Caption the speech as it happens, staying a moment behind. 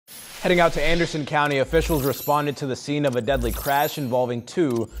Heading out to Anderson County, officials responded to the scene of a deadly crash involving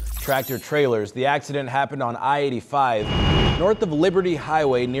two tractor trailers. The accident happened on I-85 north of Liberty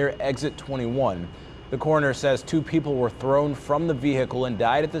Highway near exit 21. The coroner says two people were thrown from the vehicle and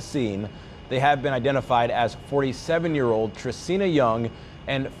died at the scene. They have been identified as 47-year-old Tracina Young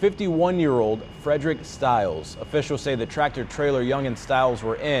and 51-year-old Frederick Styles. Officials say the tractor trailer Young and Styles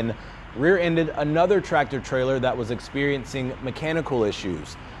were in rear-ended another tractor trailer that was experiencing mechanical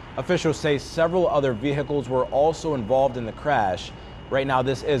issues. Officials say several other vehicles were also involved in the crash. Right now,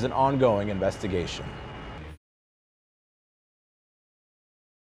 this is an ongoing investigation.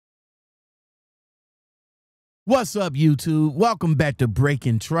 What's up, YouTube? Welcome back to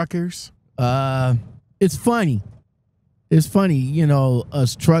Breaking Truckers. It's funny. It's funny, you know,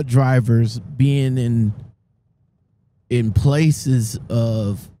 us truck drivers being in places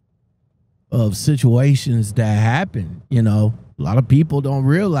of situations that happen. You know, a lot of people don't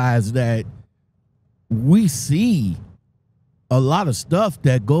realize that we see a lot of stuff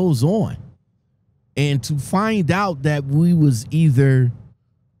that goes on, and to find out that we was either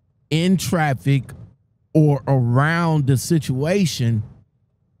in traffic or around the situation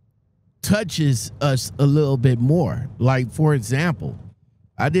touches us a little bit more. Like, for example,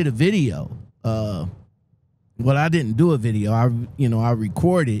 I did a video. Well, I didn't do a video. I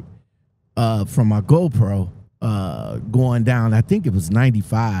recorded from my GoPro going down, I think it was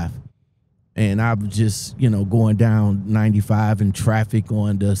 95. And I was just, going down 95, and traffic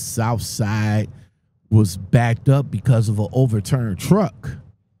on the south side was backed up because of an overturned truck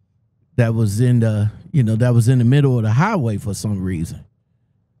that was in the, that was in the middle of the highway for some reason.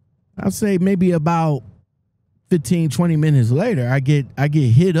 I'd say maybe about 15, 20 minutes later, I get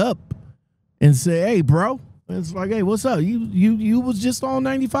hit up and say, "Hey, bro." It's like, "Hey, what's up? You was just on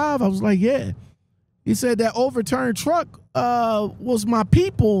 95?" I was like, "Yeah." He said that overturned truck was my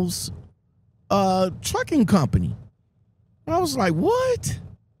people's trucking company. I was like, "What?"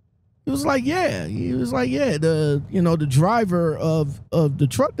 He was like, "Yeah." He was like, "Yeah, the driver of the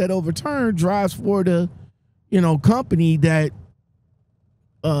truck that overturned drives for the, company that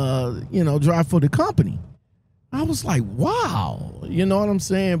drive for the company." I was like, "Wow." You know what I'm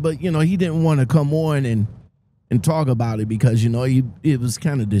saying? But, he didn't want to come on and talk about it because, it was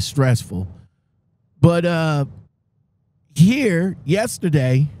kind of distressful. But here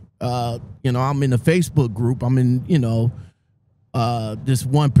yesterday, I'm in a Facebook group. I'm in, this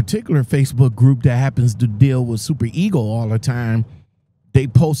one particular Facebook group that happens to deal with Super Ego all the time. They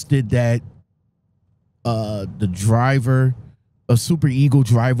posted that the driver, a Super Ego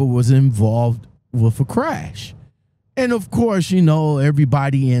driver, was involved with a crash. And of course,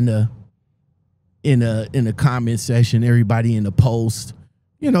 everybody in the comment section, everybody in the post,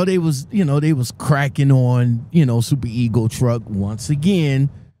 they was cracking on, Super Ego truck once again.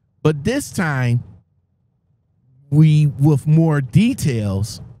 But this time, with more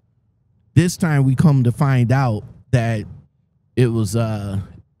details, this time we come to find out that it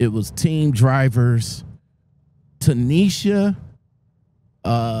was team drivers Tracina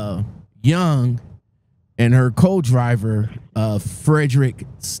Young and her co-driver Frederick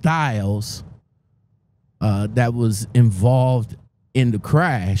Styles that was involved in the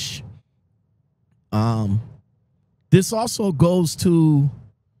crash. This also goes to,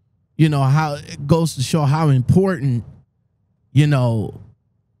 how it goes to show how important,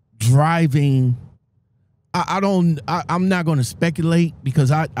 driving. I'm not going to speculate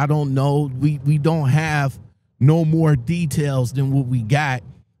because I don't know. We don't have no more details than what we got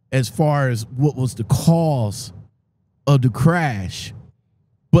as far as what was the cause of the crash.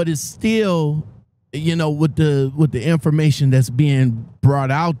 But it's still, with the information that's being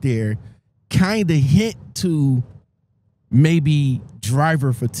brought out there, kind of hint to maybe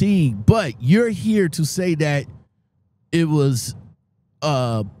driver fatigue. But you're here to say that it was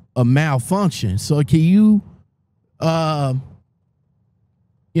a malfunction. So can you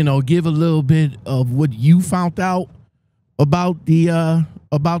give a little bit of what you found out about the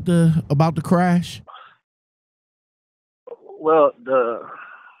crash? Well,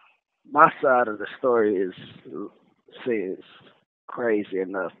 my side of the story seems crazy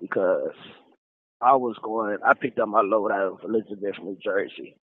enough because I picked up my load out of Elizabeth, New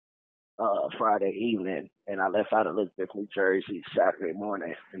Jersey, Friday evening, and I left out of Elizabeth, New Jersey Saturday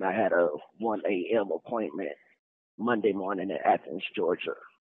morning, and I had a 1 a.m. appointment Monday morning in Athens, Georgia.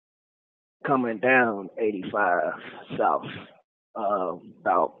 Coming down 85 south,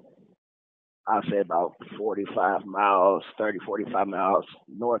 about 45 miles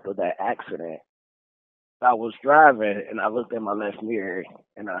north of that accident. I was driving and I looked in my left mirror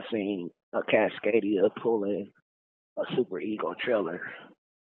and I seen a Cascadia pulling a Super Ego trailer.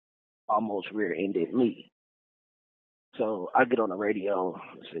 almost rear-ended me. So I get on the radio.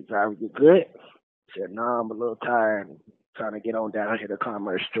 I said, driver, you good? I said, no, I'm a little tired. I'm trying to get on down here to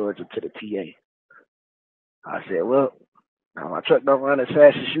Commerce, Georgia to the TA. I said, well, now my truck don't run as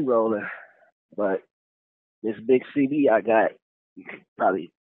fast as you rolling, but this big CD I got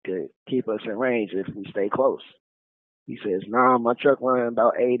probably could keep us in range if we stay close. He says, nah, my truck running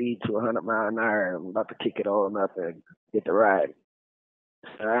about 80 to 100 miles an hour. I'm about to kick it on up and get the ride.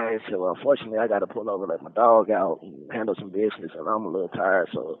 All right, so unfortunately, I got to pull over, let my dog out, and handle some business, and I'm a little tired,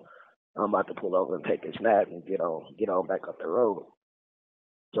 so I'm about to pull over and take a nap and get on back up the road.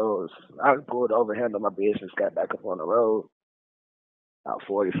 So I pulled over, handled my business, got back up on the road. About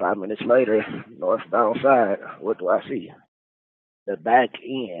 45 minutes later, northbound side, what do I see? The back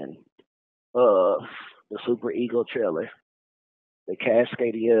end of the Super Eagle trailer, the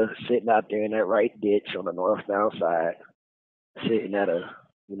Cascadia sitting out there in that right ditch on the northbound side, sitting at a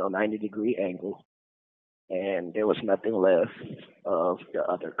 90-degree angle, and there was nothing left of the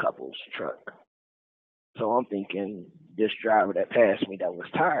other couple's truck. So I'm thinking this driver that passed me that was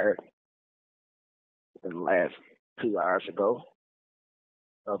tired in the last 2 hours ago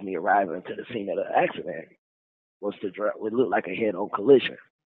of me arriving to the scene of the accident would look like a head-on collision.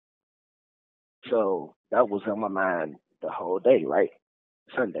 So that was on my mind the whole day, right?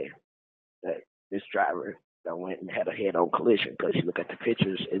 Sunday, that this driver that went and had a head-on collision, because you look at the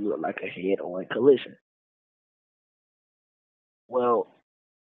pictures, it looked like a head-on collision. Well,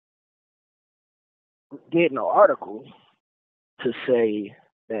 getting an article to say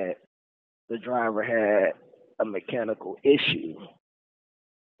that the driver had a mechanical issue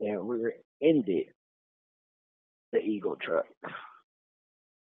and rear-ended the Eagle truck.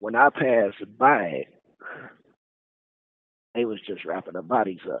 When I passed by it, they was just wrapping the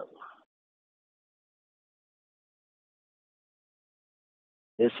bodies up.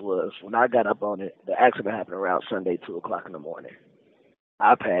 This was, when I got up on it, the accident happened around Sunday, 2 o'clock in the morning.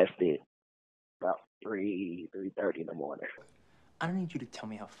 I passed it about 3:30 in the morning. I don't need you to tell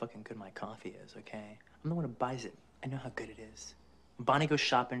me how fucking good my coffee is, okay? I'm the one who buys it. I know how good it is. When Bonnie goes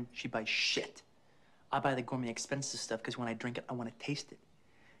shopping, she buys shit. I buy the gourmet expensive stuff because when I drink it, I want to taste it.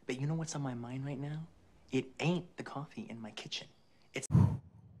 But you know what's on my mind right now? It ain't the coffee in my kitchen. It's...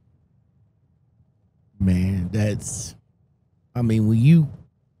 Man, that's... I mean, we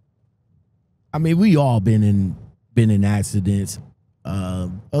all been in accidents. A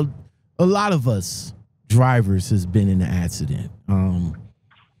lot of us drivers has been in an accident.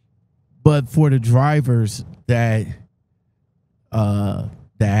 But for the drivers that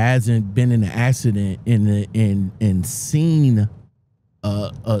hasn't been in an accident and seen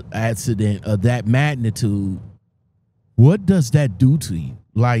a accident of that magnitude, what does that do to you?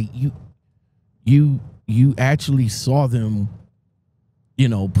 Like you actually saw them,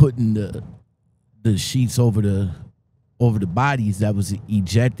 putting the sheets over the bodies that was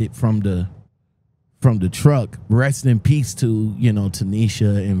ejected from the truck. Rest in peace to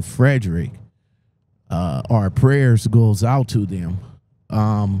Tanisha and Frederick. Our prayers goes out to them.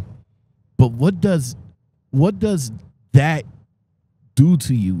 But what does that do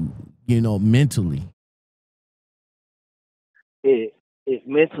to you, mentally? It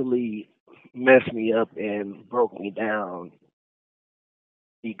mentally messed me up and broke me down,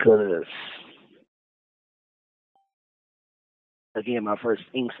 because again, my first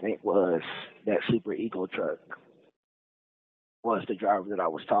instinct was that Super Eagle truck was the driver that I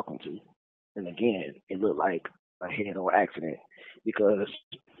was talking to. And again, it looked like a head-on accident, because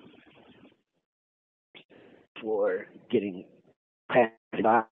for getting past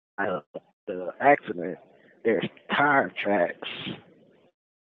the accident, there's tire tracks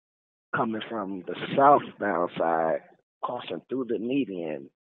coming from the southbound side, crossing through the median,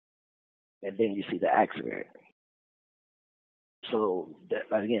 and then you see the accident. So,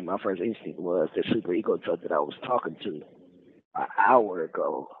 again, my first instinct was the Super Eagle truck that I was talking to an hour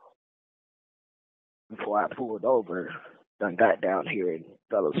ago, before I pulled over, done got down here and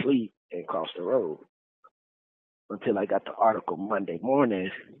fell asleep and crossed the road, until I got the article Monday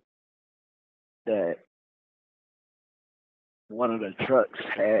morning that one of the trucks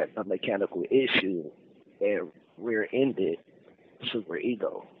had a mechanical issue and rear-ended Super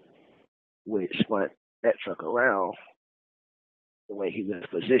Eagle, which spun that truck around the way he was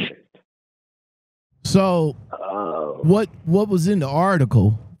positioned. So what was in the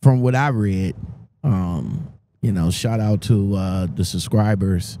article, from what I read, shout out to the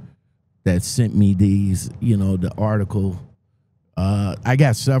subscribers that sent me these, the article. I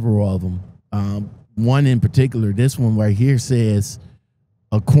got several of them. One in particular, this one right here says,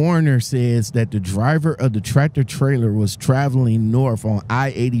 a coroner says that the driver of the tractor trailer was traveling north on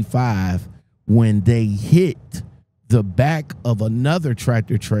I-85 when they hit the back of another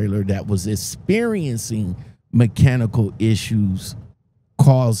tractor trailer that was experiencing mechanical issues,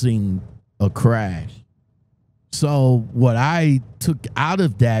 causing a crash. So what I took out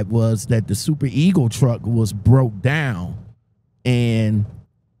of that was that the Super Eagle truck was broke down, and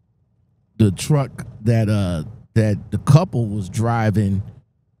the truck that the couple was driving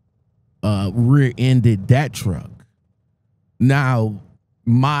rear-ended that truck. Now,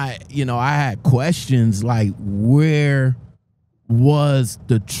 I had questions like, where was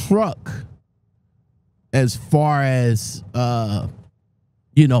the truck as far as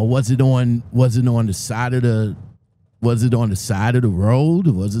was it on the side of the road?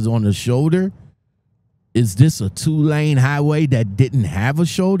 Was it on the shoulder? Is this a 2-lane highway that didn't have a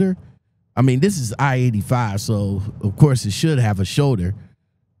shoulder? I mean, this is I-85, so of course it should have a shoulder.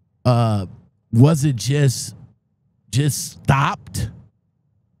 Was it just stopped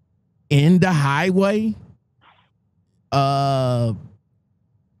in the highway?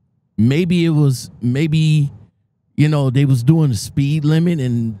 Maybe they was doing the speed limit,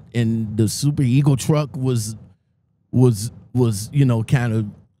 and the Super Eagle truck was kind of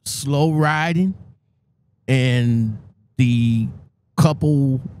slow riding, and the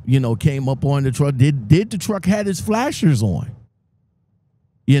couple came up on the truck. Did the truck had its flashers on?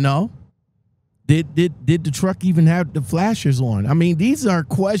 Did the truck even have the flashers on? I mean, these are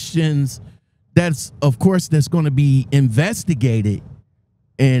questions that's going to be investigated,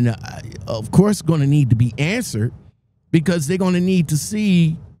 and of course going to need to be answered, because they're going to need to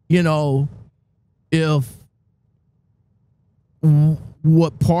see, if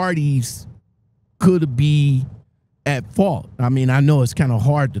what parties could be at fault. I mean, I know it's kind of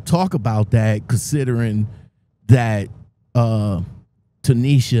hard to talk about that, considering that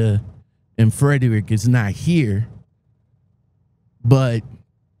Tanisha and Frederick is not here. But,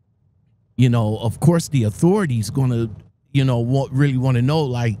 of course, the authorities going to, really want to know,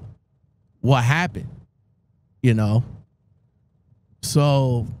 like, what happened,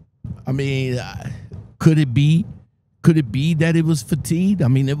 So, I mean, could it be that it was fatigued? I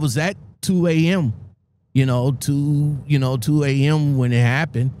mean, it was at 2 a.m., 2 a.m. when it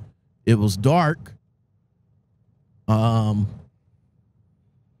happened. It was dark.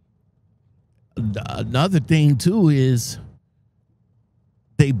 Another thing too is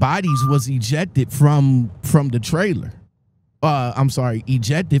their bodies was ejected from the trailer.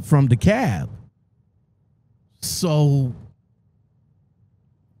 Ejected from the cab. So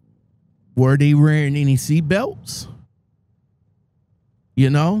were they wearing any seatbelts?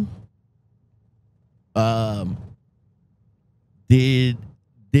 Did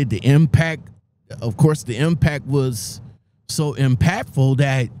the impact? Of course, the impact was so impactful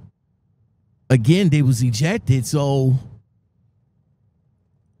that, again, they was ejected. So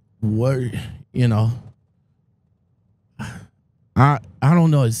what, I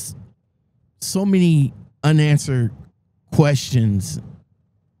don't know. It's so many unanswered questions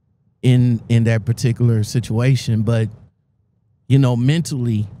in that particular situation. But,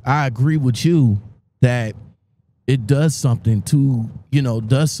 mentally, I agree with you that it does something to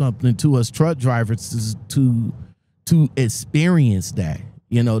us truck drivers to experience that,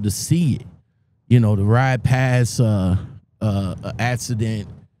 to see it, to ride past a accident,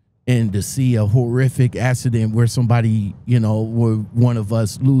 and to see a horrific accident where somebody, where one of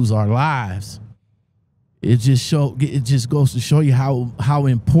us lose our lives. It just goes to show you how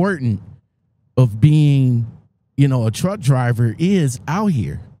important of being, a truck driver is out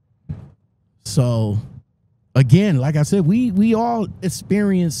here. So again, like I said, we all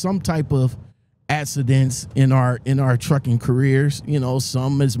experience some type of accidents in our trucking careers.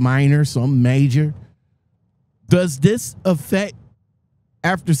 Some is minor, some major. Does this affect,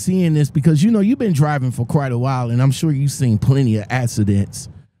 after seeing this, because you've been driving for quite a while, and I'm sure you've seen plenty of accidents,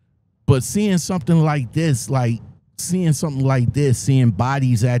 but seeing something like this, seeing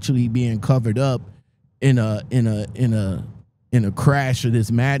bodies actually being covered up in a crash of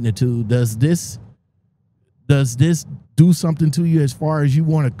this magnitude, does this do something to you as far as you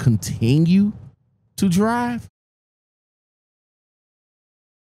want to continue to drive?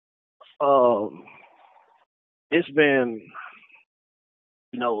 It's been,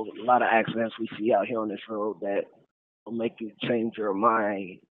 a lot of accidents we see out here on this road that will make you change your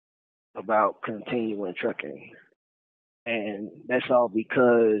mind about continuing trucking. And that's all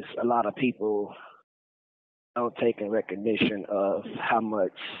because a lot of people don't take in recognition of how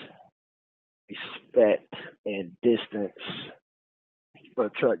much respect and distance a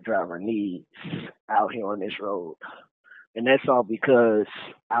truck driver needs out here on this road. And that's all because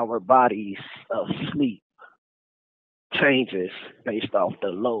our body's sleep changes based off the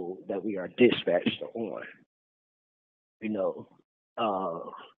load that we are dispatched on. You know,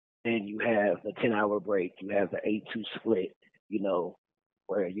 then you have the 10-hour break, you have the 8-2 split, you know,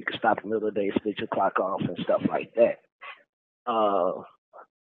 where you can stop in the middle of the day, split your clock off and stuff like that.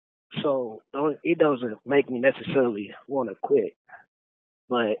 So it doesn't make me necessarily want to quit,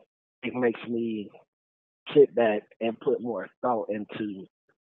 but it makes me sit back and put more thought into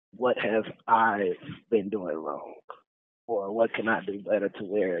what have I been doing wrong, or what can I do better to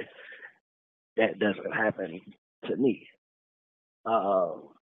where that doesn't happen to me.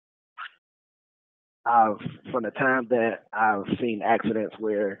 From the time that I've seen accidents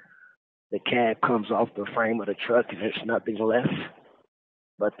where the cab comes off the frame of the truck and there's nothing left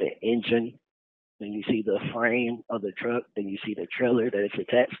but the engine, then you see the frame of the truck, then you see the trailer that it's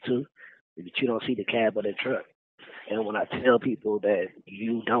attached to, but you don't see the cab of the truck. And when I tell people that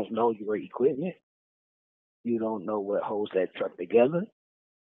you don't know your equipment, you don't know what holds that truck together,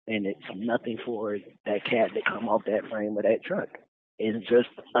 and it's nothing for that cab to come off that frame of that truck. It's just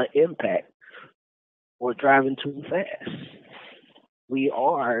an impact or driving too fast. We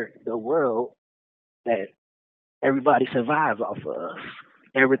are the world that everybody survives off of us.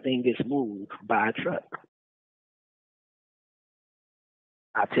 Everything gets moved by a truck.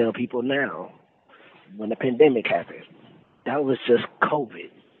 I tell people now, when the pandemic happened, that was just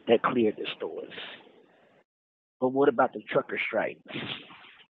COVID that cleared the stores. But what about the trucker strikes?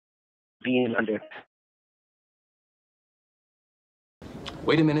 Being under...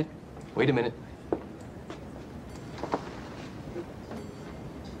 Wait a minute.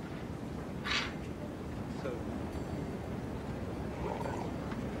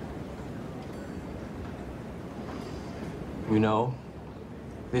 You know,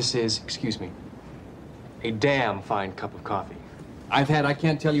 this is, excuse me, a damn fine cup of coffee. I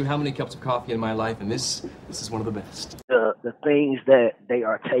can't tell you how many cups of coffee in my life, and this is one of the best. The things that they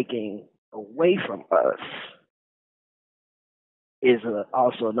are taking away from us is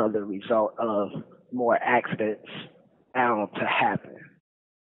also another result of more accidents bound to happen.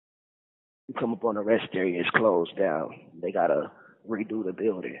 You come up on a rest area, it's closed down. They got to redo the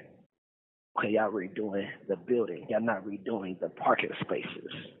building. Okay, y'all redoing the building. Y'all not redoing the parking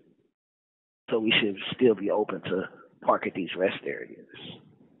spaces. So we should still be open to park at these rest areas.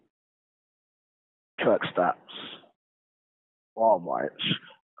 Truck stops, Walmarts,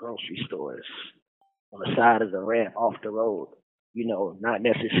 grocery stores, on the side of the ramp off the road. You know, not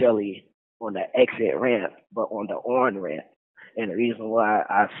necessarily on the exit ramp, but on the on-ramp. And the reason why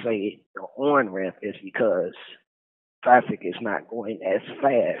I say the on-ramp is because traffic is not going as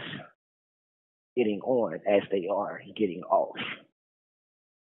fast getting on as they are getting off.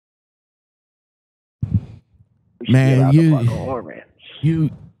 Man,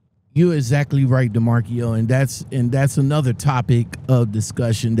 you're exactly right, DeMarcio, and that's another topic of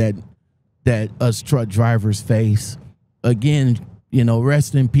discussion that us truck drivers face. Again, you know,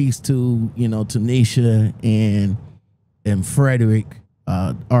 rest in peace to, you know, Tanisha and Frederick.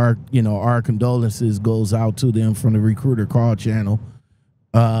 Our condolences goes out to them from the Recruiter Call channel.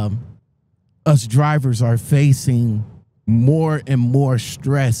 Us drivers are facing more and more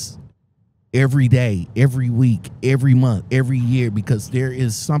stress every day, every week, every month, every year, because there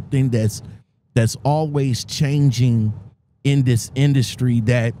is something that's always changing in this industry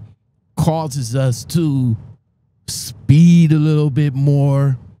that causes us to speed a little bit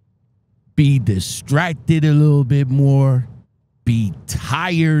more, be distracted a little bit more, be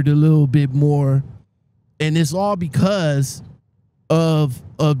tired a little bit more. And it's all because of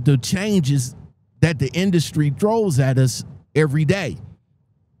the changes that the industry throws at us every day.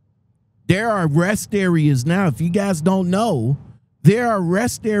 There are rest areas now, if you guys don't know, there are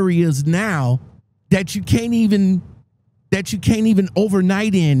rest areas now that you can't even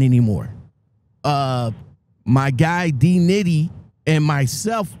overnight in anymore. My guy D Nitty and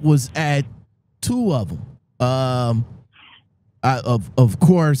myself was at 2 of them. Of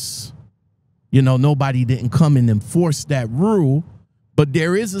course, you know, nobody didn't come and enforce that rule, but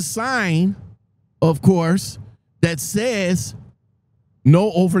there is a sign, of course, that says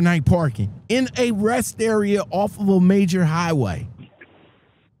no overnight parking in a rest area off of a major highway.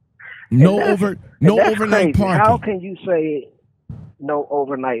 No overnight crazy. parking. How can you say no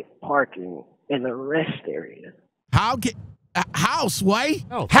overnight parking in a rest area? How, Sway?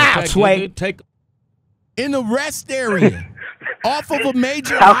 Oh, How, Sway? Take in a rest area off of a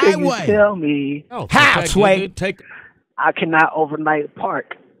major How highway. Can you tell me how, Sway? I cannot overnight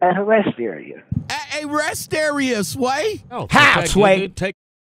park at a rest area. At a rest area, Sway. Oh, how, Sway?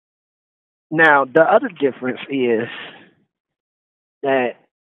 Now, the other difference is that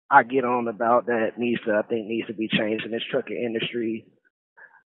I get on about that I think needs to be changed in this trucking industry,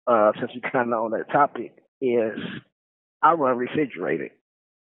 since we kind of on that topic, is I run refrigerated.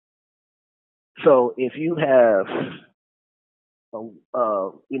 So if you have,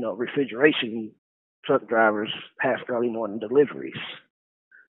 refrigeration, truck drivers have early morning deliveries.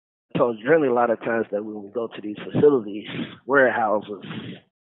 So generally, a lot of times that when we go to these facilities, warehouses,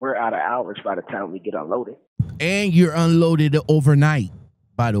 we're out of hours by the time we get unloaded. And you're unloaded overnight,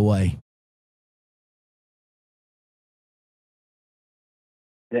 by the way.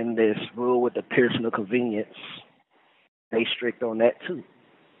 Then this rule with the personal convenience, they strict on that too.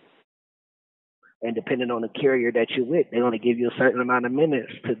 And depending on the carrier that you're with, they only give you a certain amount of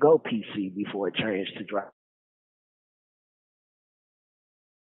minutes to go PC before it changes to drive.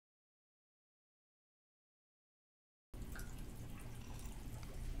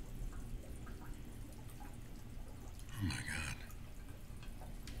 Oh my God.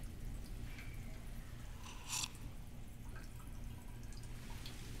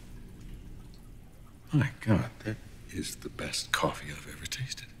 My God, that is the best coffee I've ever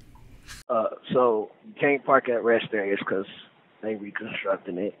tasted. So you can't park at rest areas because they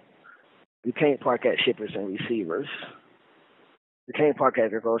reconstructing it. You can't park at shippers and receivers. You can't park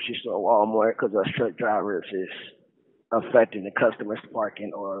at your grocery store, Walmart, because us truck drivers is affecting the customers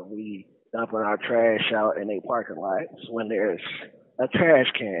parking, or we dumping our trash out in a parking lot when there's a trash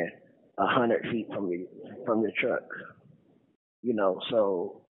can 100 feet from your truck.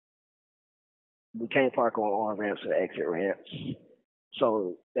 So we can't park on on-ramps or exit ramps.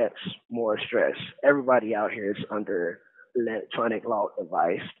 So that's more stress. Everybody out here is under electronic lock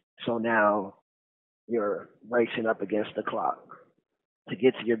device. So now you're racing up against the clock to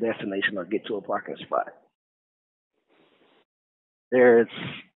get to your destination or get to a parking spot.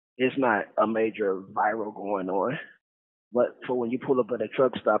 It's not a major viral going on, but for when you pull up at a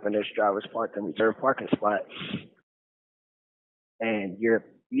truck stop and there's drivers parked in reserved parking spots, and you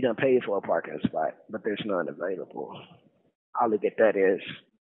done paid for a parking spot, but there's none available. I look at that as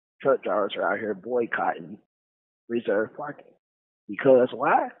truck drivers are out here boycotting reserved parking. Because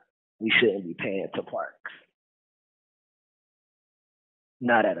why? We shouldn't be paying to park.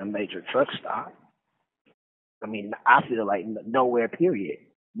 Not at a major truck stop. I mean, I feel like nowhere, period.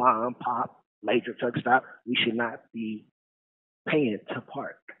 Mom, pop, major truck stop, we should not be paying to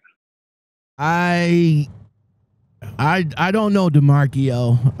park. I don't know,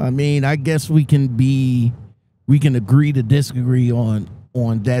 DeMarcio. I mean, I guess we can agree to disagree on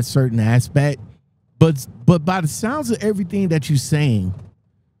that certain aspect. But by the sounds of everything that you're saying,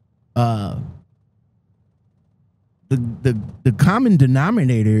 the common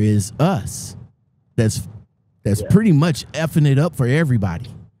denominator is us. That's pretty much effing it up for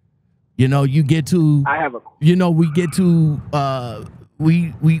everybody. We can't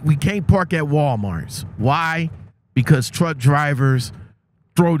park at Walmarts. Why? Because truck drivers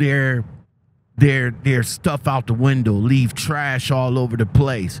throw their stuff out the window, leave trash all over the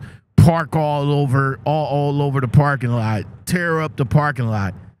place, park all over the parking lot, tear up the parking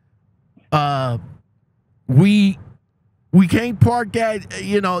lot. We can't park at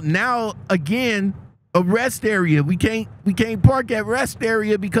now again a rest area. We can't park at rest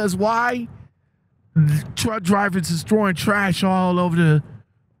area because why? Truck drivers is throwing trash all over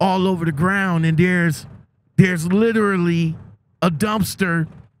the ground, and there's literally a dumpster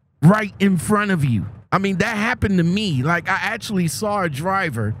right in front of you. I mean, that happened to me. Like, I actually saw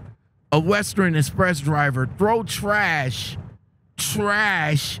a Western Express driver, throw trash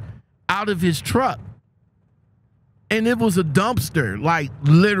out of his truck. And it was a dumpster, like,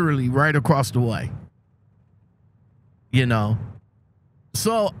 literally right across the way.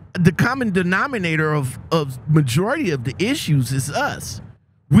 So the common denominator of majority of the issues is us.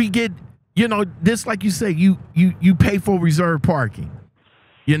 We get, this, like you say, you pay for reserved parking,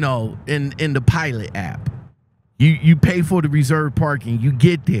 in the Pilot app. You pay for the reserved parking, you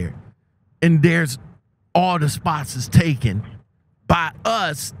get there, and there's all the spots is taken by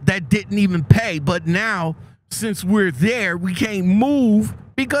us that didn't even pay. But now, since we're there, we can't move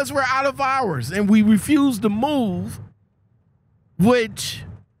because we're out of hours, and we refuse to move, which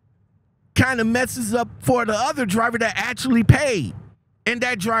kind of messes up for the other driver that actually paid. And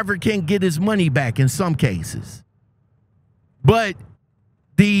that driver can't get his money back in some cases. But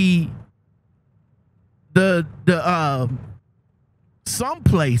some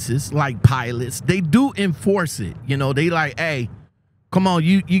places like Pilots, they do enforce it. They like, hey, come on,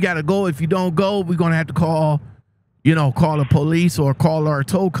 you gotta go. If you don't go, we're gonna have to call the police or call our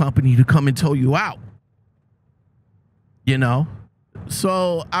tow company to come and tow you out.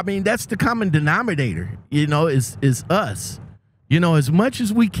 So I mean, that's the common denominator, is us. You know, as much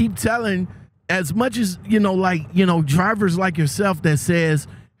as we keep telling, as much as, drivers like yourself that says,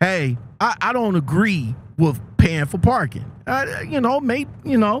 hey, I don't agree with paying for parking. But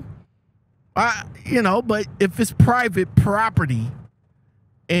if it's private property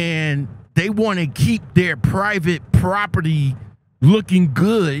and they want to keep their private property looking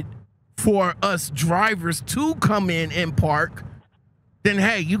good for us drivers to come in and park, then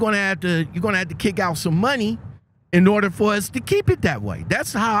hey, you're gonna have to kick out some money in order for us to keep it that way.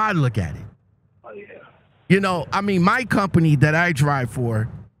 That's how I look at it. Oh yeah. You know, I mean, my company that I drive for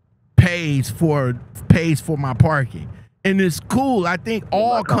pays for my parking, and it's cool. I think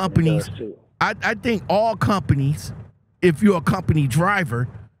all companies, I think all companies, if you're a company driver,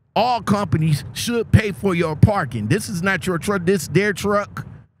 all companies should pay for your parking. This is not your truck. This is their truck.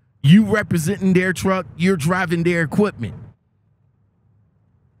 You representing their truck. You're driving their equipment.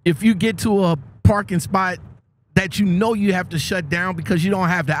 If you get to a parking spot that you know you have to shut down because you don't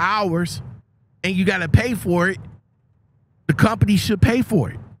have the hours and you got to pay for it, the company should pay for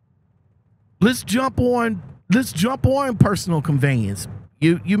it. Let's jump on personal conveyance.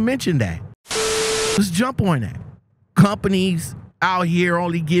 You mentioned that. Let's jump on that. Companies out here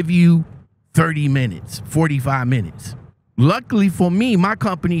only give you 30 minutes, 45 minutes. Luckily for me, my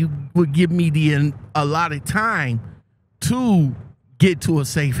company would give me a lot of time to get to a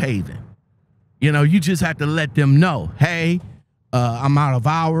safe haven. You know, you just have to let them know, hey, I'm out of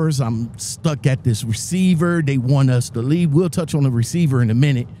hours. I'm stuck at this receiver. They want us to leave. We'll touch on the receiver in a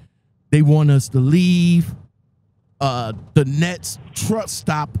minute. They want us to leave. The Nets truck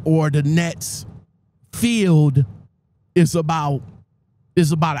stop or the Nets field is about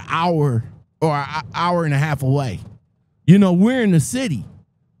an hour or an hour and a half away. You know, we're in the city.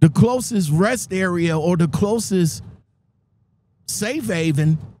 The closest rest area or the closest safe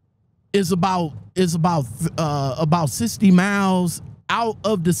haven is about 60 miles out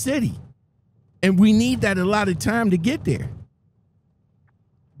of the city, and we need that a lot of time to get there.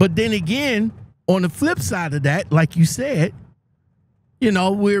 But then again, on the flip side of that, like you said,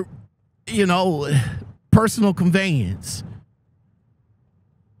 personal conveyance.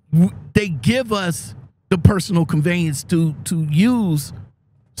 They give us the personal conveyance to use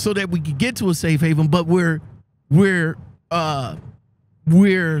so that we can get to a safe haven, but we're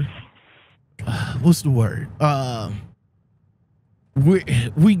what's the word?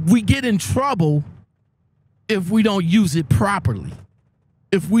 We get in trouble if we don't use it properly.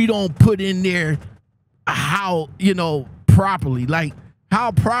 If we don't put in there how, properly, like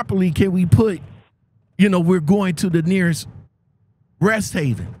how properly can we put, we're going to the nearest rest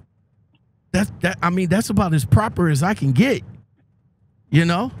haven. That's about as proper as I can get,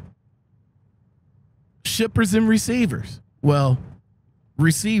 Shippers and receivers. Well,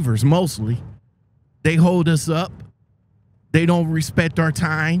 receivers mostly. They hold us up. They don't respect our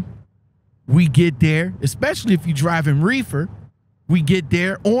time. We get there, especially if you're driving reefer, we get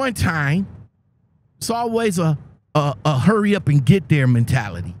there on time. It's always a hurry up and get there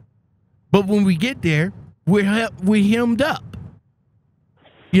mentality. But when we get there, we're hemmed up.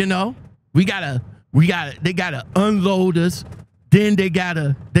 They gotta unload us. Then they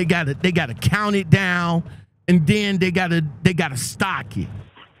gotta count it down, and then they gotta stock it.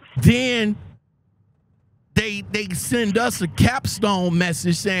 Then they send us a capstone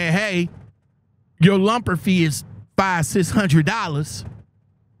message saying, hey, your lumper fee is $500-600.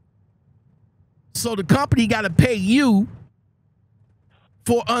 So the company got to pay you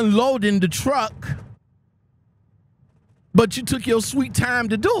for unloading the truck, but you took your sweet time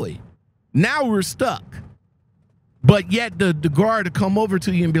to do it. Now we're stuck. But yet the guard to come over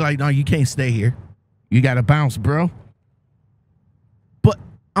to you and be like, no, you can't stay here. You got to bounce, bro. But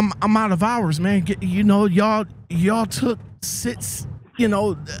I'm out of hours, man. Y'all took 6,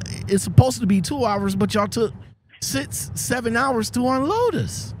 it's supposed to be 2 hours, but y'all took 6-7 hours to unload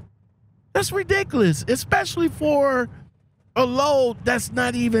us. That's ridiculous, especially for a load that's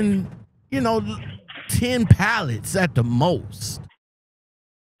not even, 10 pallets at the most.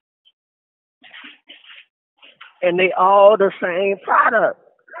 And they all the same product.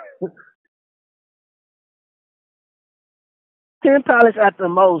 10 pallets at the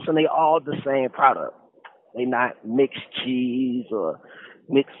most, and they all the same product. They not mixed cheese or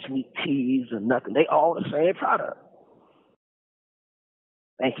mixed sweet teas or nothing. They all the same product.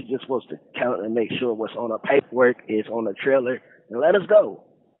 And you're just supposed to count and make sure what's on the paperwork is on the trailer and let us go.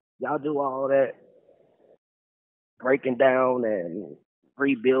 Y'all do all that breaking down and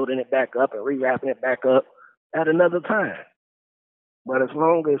rebuilding it back up and rewrapping it back up at another time. But as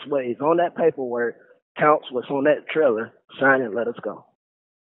long as what is on that paperwork counts what's on that trailer, sign it, let us go.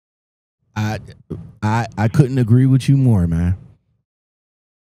 I couldn't agree with you more, man.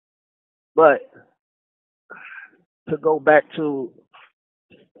 But to go back to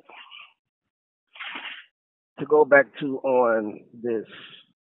on this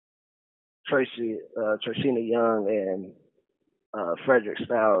Tracina Young and Frederick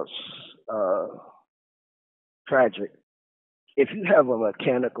Styles tragic. If you have a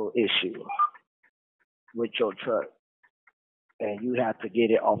mechanical issue with your truck and you have to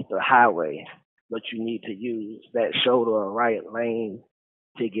get it off the highway, but you need to use that shoulder or right lane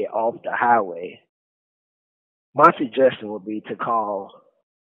to get off the highway, my suggestion would be to call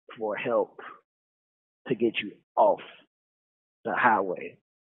for help to get you off the highway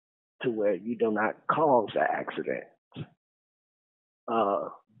to where you do not cause an accident.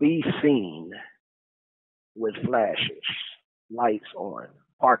 Be seen with flashes, lights on,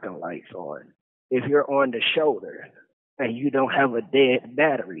 parking lights on. If you're on the shoulder and you don't have a dead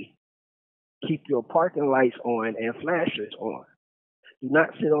battery, keep your parking lights on and flashes on. Do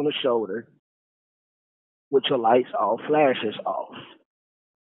not sit on the shoulder with your lights off, flashes off,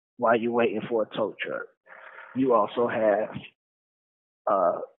 while you're waiting for a tow truck. You also have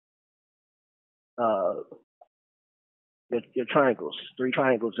your triangles, 3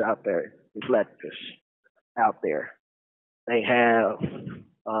 triangles out there, reflectors out there. They have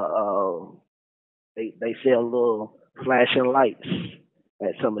they sell little flashing lights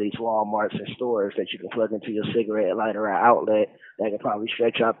at some of these Walmarts and stores that you can plug into your cigarette lighter or outlet that can probably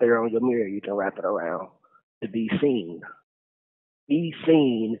stretch out there on your mirror. You can wrap it around to be seen. Be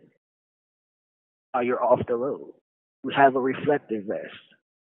seen or you're off the road. You have a reflective vest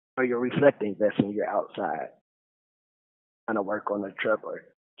or you're reflecting vest when you're outside. Trying to work on the truck or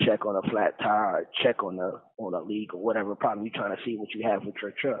check on a flat tire or check on a leak or whatever problem you're trying to see what you have with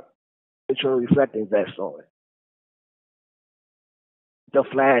your truck. Put your reflecting vest on. The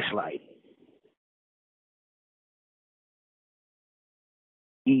flashlight.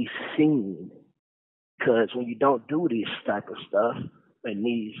 Be seen. Because when you don't do this type of stuff, and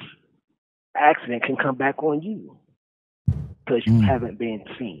these accidents can come back on you because you haven't been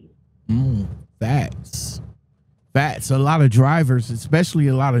seen. Facts. A lot of drivers, especially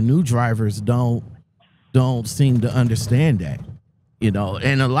a lot of new drivers, don't seem to understand that, you know.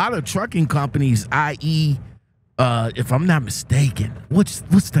 And a lot of trucking companies, i.e., if I'm not mistaken, what's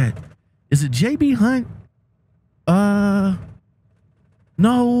that? Is it JB Hunt?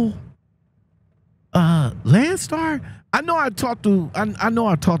 No. Landstar? I know I talked to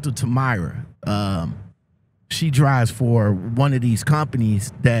Tamira. She drives for one of these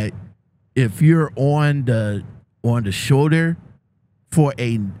companies that if you're on the shoulder for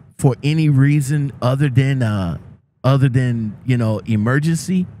any reason other than you know,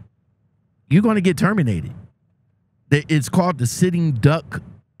 emergency, you're going to get terminated. It's called the sitting duck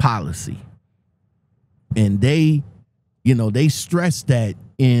policy. And they stress that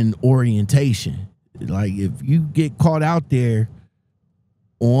in orientation. Like if you get caught out there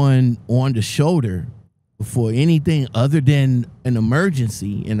on the shoulder for anything other than an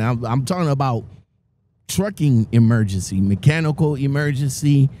emergency, and I'm talking about trucking emergency, mechanical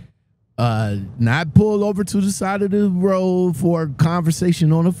emergency, not pull over to the side of the road for a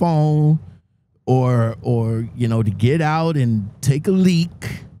conversation on the phone, or you know, to get out and take a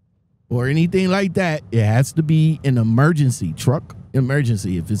leak or anything like that. It has to be an emergency, truck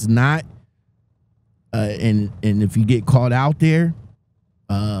emergency. If it's not, and if you get caught out there,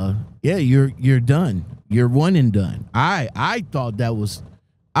 yeah, you're done. You're one and done. I thought that was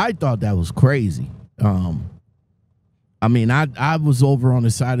crazy. I mean, I was over on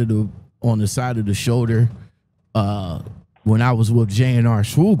the side of the shoulder when I was with J&R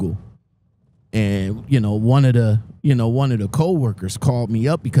Schwugel, and you know, one of the coworkers called me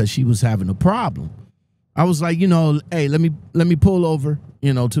up because she was having a problem. I was like, you know, hey, let me pull over,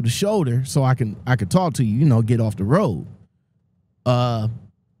 you know, to the shoulder so I can talk to you, you know, get off the road.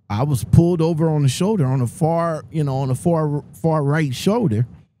 I was pulled over on the shoulder, on the far right shoulder,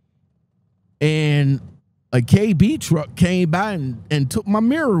 and a KB truck came by and took my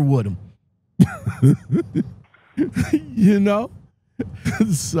mirror with him. You know?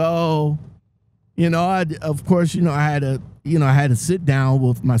 So, you know, I had to sit down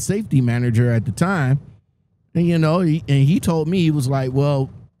with my safety manager at the time. And, you know, he told me, he was like, well,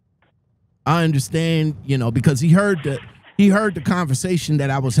 I understand, you know, because he heard the conversation that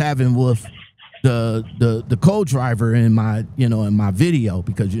I was having with the co-driver in my video,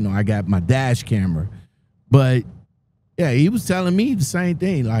 because, you know, I got my dash camera. But yeah, he was telling me the same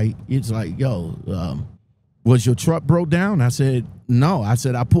thing. Like, it's like, yo, was your truck broke down? I said, no. I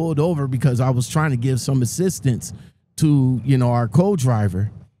said, I pulled over because I was trying to give some assistance to, you know, our co-driver.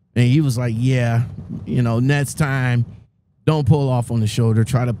 And he was like, yeah, you know, next time, don't pull off on the shoulder.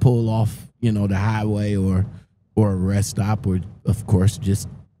 Try to pull off, the highway or a rest stop, or of course just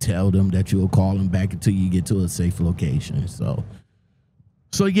tell them that you'll call them back until you get to a safe location. So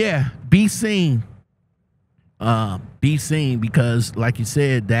yeah, be seen. Be seen, because like you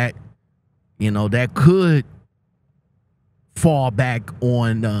said, that that could fall back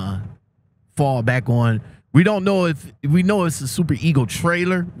on we don't know if we know it's a Super Ego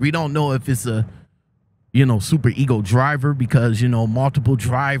trailer. We don't know if it's a Super Ego driver, because multiple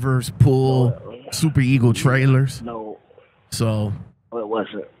drivers pull Super Ego trailers. No. So it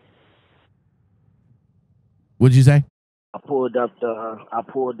wasn't. What'd you say? I pulled up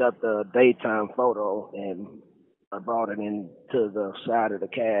the daytime photo and I brought it into the side of the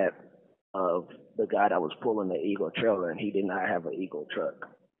cab of the guy that was pulling the Eagle trailer, and he did not have an Eagle truck.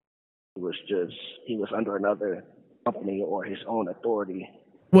 He was under another company or his own authority.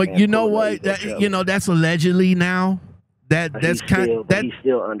 Well, you know what? That's allegedly now. That's kind of that. He's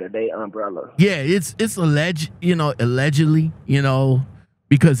still under their umbrella. Yeah, it's allegedly,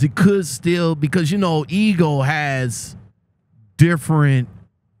 because it could still, because Eagle has different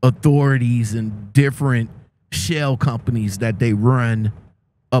authorities and different shell companies that they run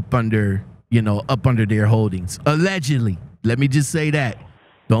up under their holdings. Allegedly. Let me just say that.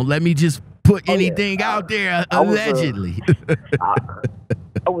 Don't let me just put anything out there. Allegedly.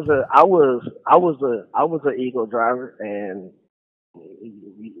 I was an Eagle driver, and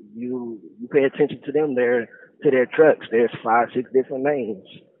you pay attention to them. To their trucks. There's 5-6 different names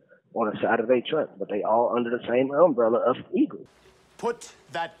on the side of their truck, but they all under the same umbrella of Eagle. Put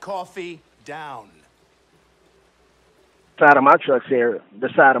that coffee down. The side of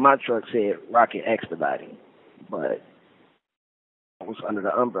my truck said Rocket Expediting, but I was under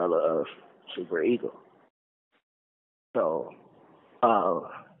the umbrella of Super Eagle. So,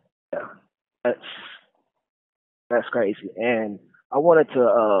 yeah, that's crazy. And I wanted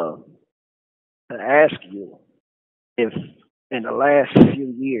to ask you, if in the last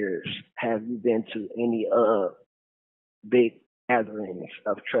few years have you been to any big gatherings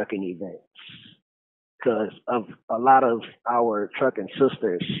of trucking events? Because of a lot of our trucking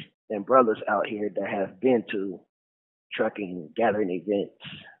sisters and brothers out here that have been to trucking gathering events,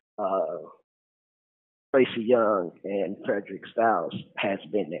 Tracina Young and Frederick Styles has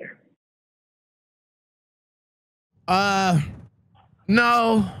been there.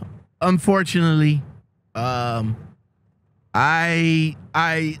 No, unfortunately. I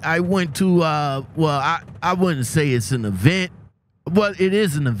went to well, I wouldn't say it's an event, but it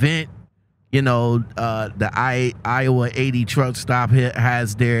is an event. The Iowa 80 truck stop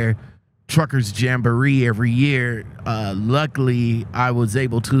has their truckers jamboree every year. Luckily, I was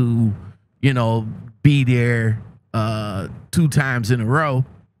able to, be there 2 times in a row.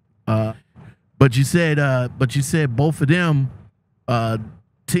 But you said both of them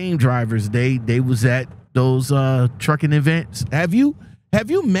team drivers, they was at those trucking events. Have you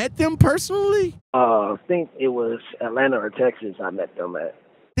met them personally? I think it was Atlanta or Texas I met them at.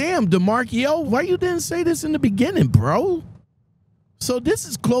 Damn, DeMarchio, why you didn't say this in the beginning, bro? So this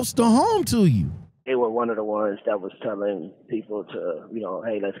is close to home to you. They were one of the ones that was telling people to,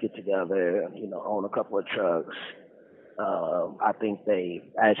 hey, let's get together, own a couple of trucks. I think they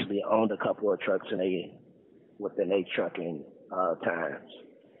actually owned a couple of trucks within their trucking times.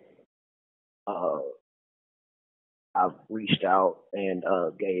 I've reached out and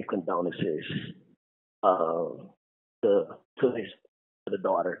gave condolences to the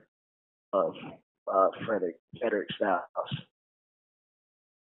daughter of Frederick Styles.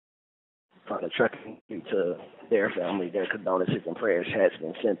 From the trucking to their family, their condolences and prayers has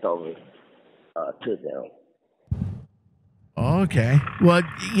been sent over to them. Okay. Well,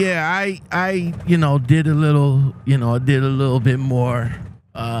 yeah, I did a little bit more,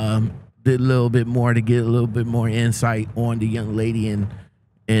 to get a little bit more insight on the young lady, and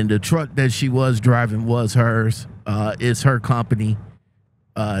the truck that she was driving was hers. It's her company.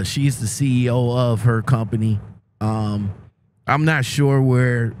 She's the CEO of her company. I'm not sure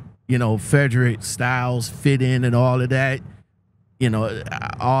where, Frederick Styles fit in and all of that.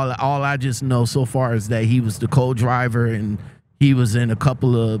 All I just know so far is that he was the co-driver, and he was in a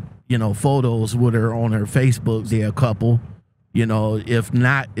couple of, photos with her on her Facebook. They're a couple, if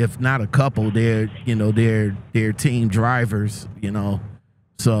not a couple, they're team drivers,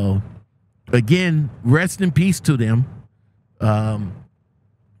 So again, rest in peace to them.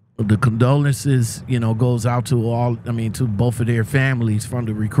 The condolences, goes out to both of their families from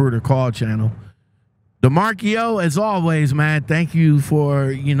the Recruiter Call channel. DeMarchio, as always, man, thank you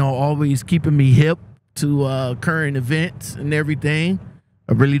for, always keeping me hip to current events and everything.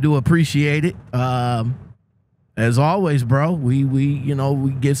 I really do appreciate it. As always, bro, we you know,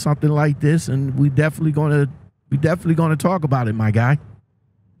 we get something like this, and we definitely gonna talk about it, my guy.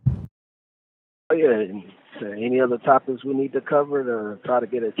 Oh yeah. And so any other topics we need to cover to try to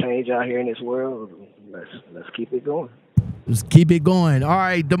get a change out here in this world? Let's keep it going. Let's keep it going. All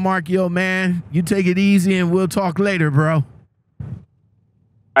right, DeMarcio, man, you take it easy, and we'll talk later, bro. All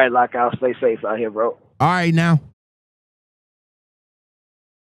right, Lockout, stay safe out here, bro. All right, now.